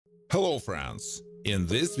Hello friends! In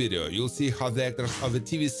this video you'll see how the actors of the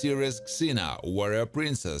TV series Xena, Warrior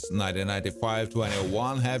Princess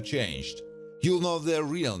 1995-21 have changed. You'll know their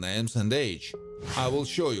real names and age. I will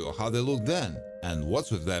show you how they looked then and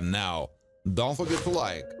what's with them now. Don't forget to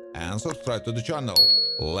like and subscribe to the channel.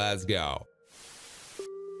 Let's go!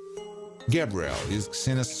 Gabrielle is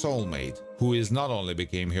Xena's soulmate, who is not only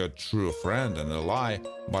became her true friend and ally,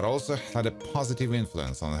 but also had a positive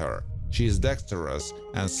influence on her. She is dexterous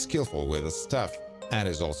and skillful with the staff, and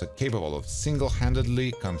is also capable of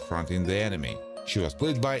single-handedly confronting the enemy. She was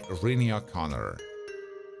played by Rini O'Connor.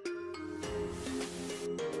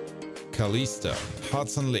 Callisto,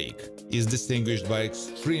 Hudson Lake, is distinguished by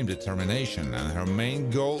extreme determination, and her main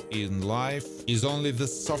goal in life is only the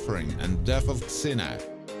suffering and death of Xena.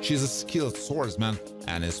 She is a skilled swordsman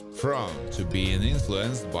and is prone to being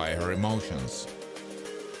influenced by her emotions.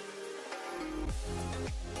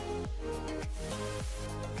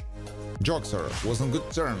 Joxer was on good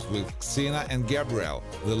terms with Xena and Gabrielle,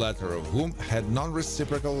 the latter of whom had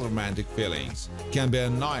non-reciprocal romantic feelings. Can be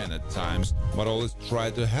annoying at times, but always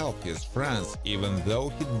try to help his friends, even though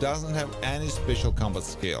he doesn't have any special combat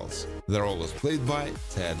skills. They're always played by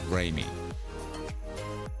Ted Raimi.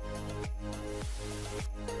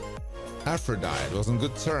 Aphrodite was on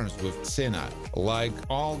good terms with Xena. Like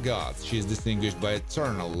all gods, she is distinguished by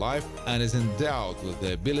eternal life and is endowed with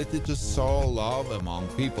the ability to sow love among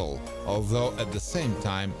people, although at the same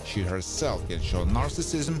time she herself can show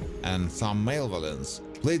narcissism and some malevolence,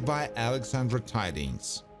 played by Alexandra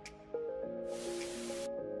Tidings.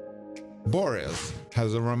 Boreas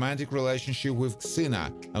has a romantic relationship with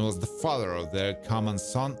Xena and was the father of their common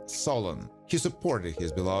son, Solon. He supported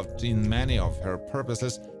his beloved in many of her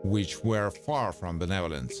purposes, which were far from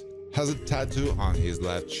benevolent. Has a tattoo on his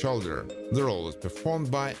left shoulder. The role was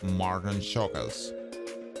performed by Martin Shokas.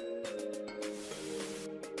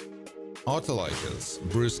 Autolycus,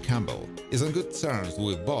 Bruce Campbell, is on good terms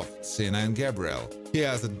with both Xena and Gabrielle. He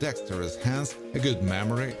has a dexterous hands, a good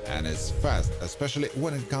memory, and is fast, especially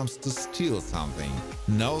when it comes to steal something.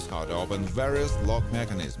 Knows how to open various lock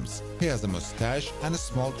mechanisms. He has a mustache and a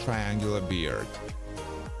small triangular beard.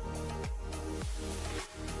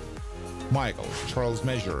 Michael Charles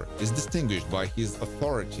Measure is distinguished by his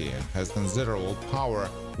authority and has considerable power,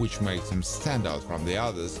 which makes him stand out from the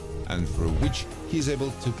others, and through which he is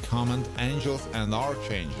able to command angels and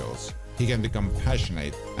archangels. He can be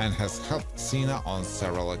compassionate and has helped Xena on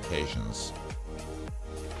several occasions.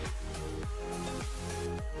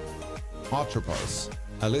 Atropos,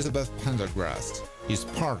 Elizabeth Pendergrast, is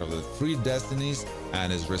part of the three destinies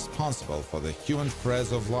and is responsible for the human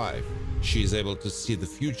threads of life. She is able to see the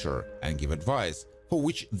future and give advice, for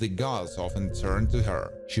which the gods often turn to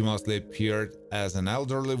her. She mostly appeared as an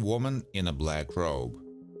elderly woman in a black robe.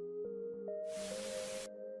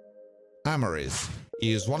 Amaris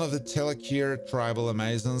is one of the Telekir tribal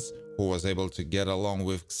Amazons who was able to get along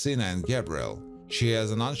with Xena and Gabrielle. She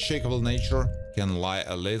has an unshakable nature, can lie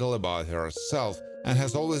a little about herself, and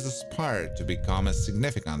has always aspired to become a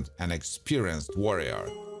significant and experienced warrior.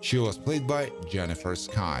 She was played by Jennifer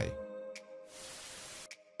Skye.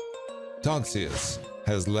 Toxius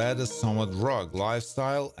has led a somewhat rogue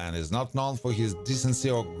lifestyle and is not known for his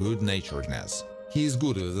decency or good-naturedness. He is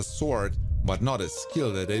good with the sword, but not as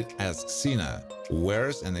skilled at it as Xena.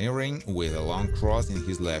 Wears an earring with a long cross in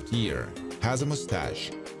his left ear. Has a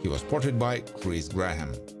mustache. He was portrayed by Chris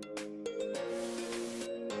Graham.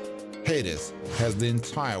 Hades has the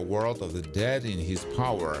entire world of the dead in his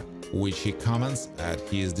power, which he commands at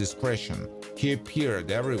his discretion. He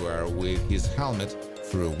appeared everywhere with his helmet,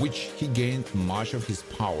 through which he gained much of his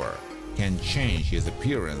power, can change his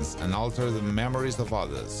appearance and alter the memories of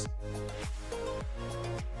others.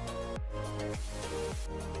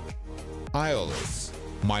 Iolus,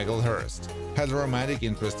 Michael Hurst, had a romantic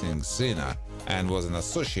interest in Xena and was an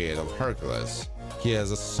associate of Hercules. He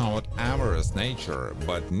has a somewhat amorous nature,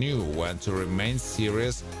 but knew when to remain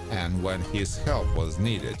serious and when his help was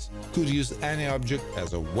needed. Could use any object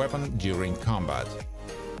as a weapon during combat.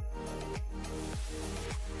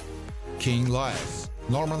 King Laius,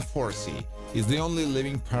 Norman Forsey, is the only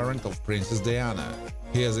living parent of Princess Diana.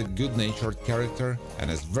 He has a good-natured character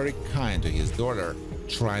and is very kind to his daughter,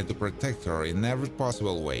 trying to protect her in every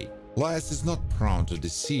possible way. Laius is not prone to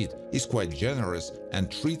deceit, is quite generous,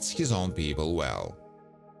 and treats his own people well.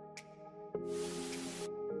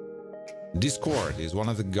 Discord is one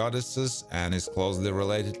of the goddesses and is closely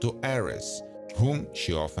related to Ares, whom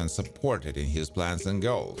she often supported in his plans and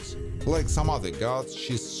goals. Like some other gods,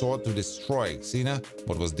 she sought to destroy Xena,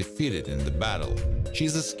 but was defeated in the battle. She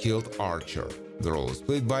is a skilled archer. The role is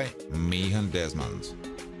played by Megan Desmond.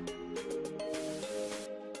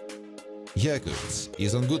 Yakutsk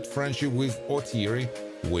is on good friendship with Otiri,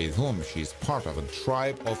 with whom she is part of a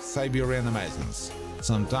tribe of Siberian Amazons.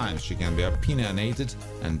 Sometimes she can be opinionated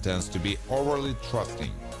and tends to be overly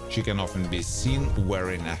trusting. She can often be seen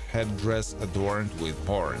wearing a headdress adorned with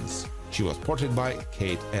horns. She was portrayed by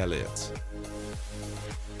Kate Elliott.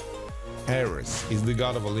 Ares is the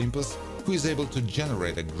god of Olympus who is able to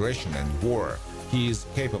generate aggression and war. He is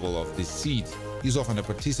capable of deceit, is often a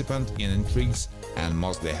participant in intrigues, and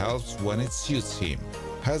mostly helps when it suits him.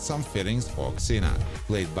 Had some feelings for Xena,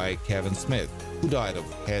 played by Kevin Smith, who died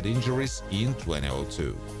of head injuries in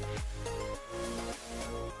 2002.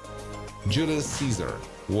 Julius Caesar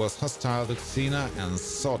was hostile to Xena and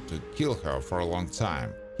sought to kill her for a long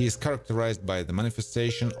time. He is characterized by the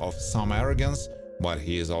manifestation of some arrogance, but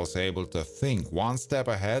he is also able to think one step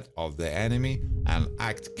ahead of the enemy and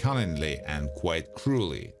act cunningly and quite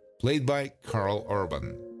cruelly. Played by Carl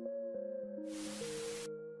Urban.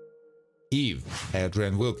 Eve,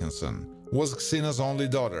 Adrienne Wilkinson, was Xena's only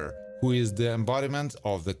daughter, who is the embodiment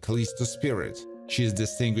of the Callisto spirit. She is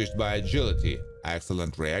distinguished by agility,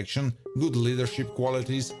 excellent reaction, good leadership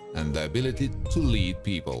qualities, and the ability to lead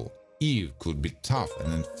people. Eve could be tough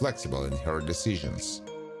and inflexible in her decisions.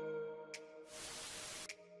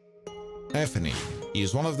 Ephany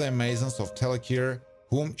is one of the Amazons of Telekir,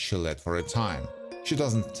 whom she led for a time. She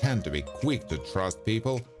doesn't tend to be quick to trust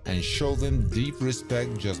people and show them deep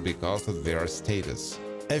respect just because of their status.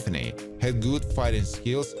 Ephany had good fighting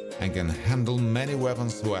skills and can handle many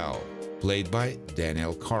weapons well, played by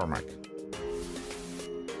Daniel Carmack.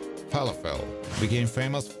 Falafel became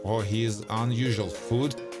famous for his unusual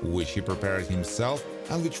food, which he prepared himself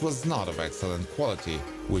and which was not of excellent quality,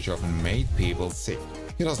 which often made people sick.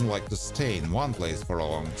 He doesn't like to stay in one place for a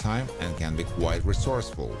long time and can be quite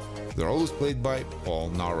resourceful. The role is played by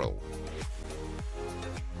Paul Norrell.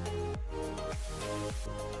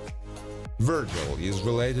 Virgil is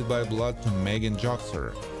related by blood to Megan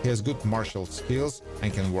Joxer. He has good martial skills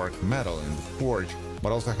and can work metal in the forge,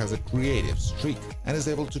 but also has a creative streak and is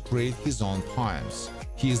able to create his own poems.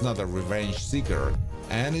 He is not a revenge seeker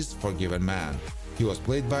and is a forgiven man. He was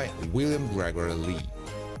played by William Gregory Lee.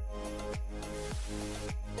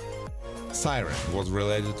 Siren was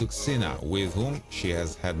related to Xena, with whom she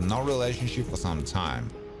has had no relationship for some time.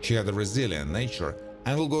 She had a resilient nature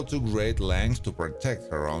and will go to great lengths to protect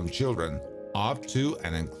her own children, up to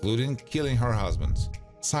and including killing her husband.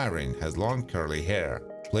 Siren has long curly hair,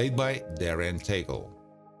 played by Darian Takel.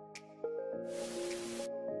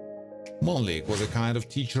 Monlik was a kind of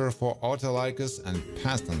teacher for Autolycus and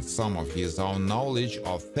passed on some of his own knowledge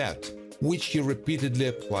of theft, which he repeatedly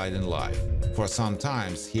applied in life. For some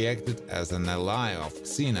times he acted as an ally of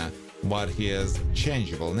Xena, but he has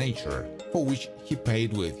changeable nature, for which he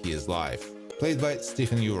paid with his life. Played by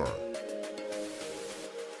Stephen Ure.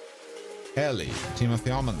 Ellie,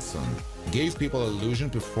 Timothy Omundson, gave people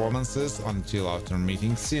illusion performances until after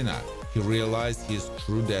meeting Xena, he realized his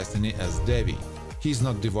true destiny as Devi. He is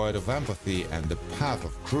not devoid of empathy, and the path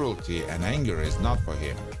of cruelty and anger is not for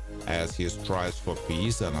him, as he strives for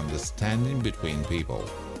peace and understanding between people.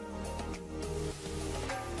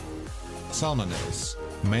 Salmoneus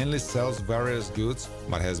mainly sells various goods,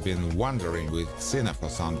 but has been wandering with Xena for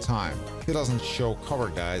some time. He doesn't show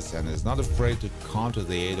cowardice and is not afraid to come to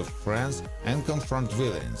the aid of friends and confront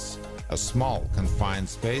villains. A small, confined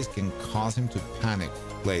space can cause him to panic,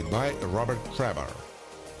 played by Robert Trevor.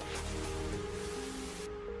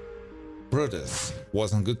 Brutus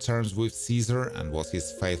was on good terms with Caesar and was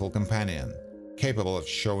his faithful companion, capable of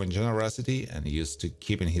showing generosity and used to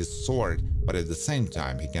keeping his sword, but at the same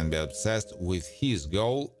time he can be obsessed with his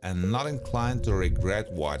goal and not inclined to regret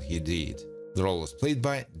what he did. The role was played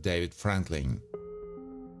by David Franklin.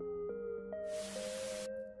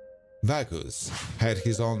 Bacchus had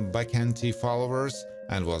his own Bacchanti followers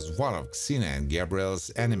and was one of Xena and Gabriel's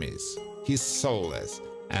enemies. He is soulless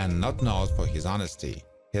and not known for his honesty.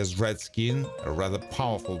 He has red skin, a rather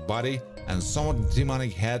powerful body, and somewhat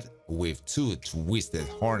demonic head with two twisted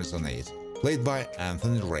horns on it, played by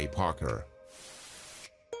Anthony Ray Parker.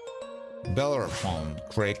 Bellerophon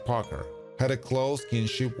Craig Parker had a close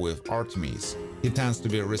kinship with Artemis. He tends to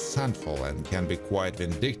be resentful and can be quite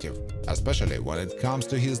vindictive, especially when it comes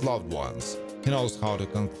to his loved ones. He knows how to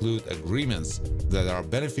conclude agreements that are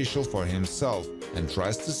beneficial for himself and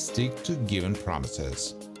tries to stick to given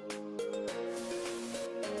promises.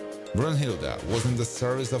 Brunhilde was in the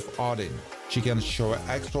service of Odin. She can show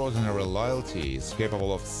extraordinary loyalty, is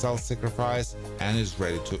capable of self-sacrifice, and is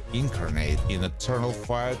ready to incarnate in eternal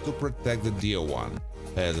fire to protect the dear one.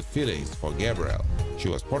 Has feelings for Gabriel. She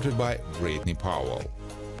was portrayed by Brittany Powell.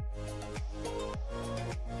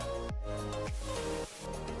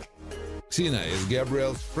 Xena is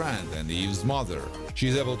Gabriel's friend and Eve's mother. She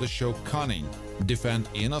is able to show cunning, defend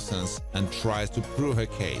innocence, and tries to prove her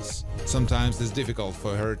case. Sometimes it's difficult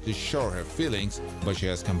for her to show her feelings, but she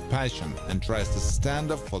has compassion and tries to stand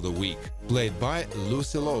up for the weak. Played by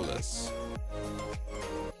Lucy Lawless.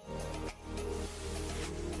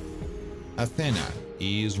 Athena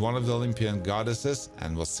is one of the Olympian goddesses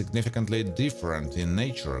and was significantly different in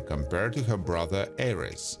nature compared to her brother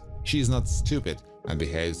Ares. She is not stupid and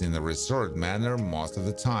behaves in a reserved manner most of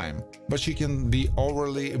the time, but she can be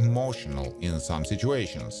overly emotional in some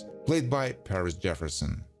situations. Played by Paris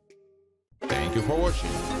Jefferson. Thank you for watching.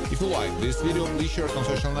 If you like this video, please share it on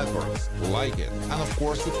social networks, like it, and of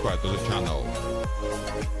course subscribe to the channel.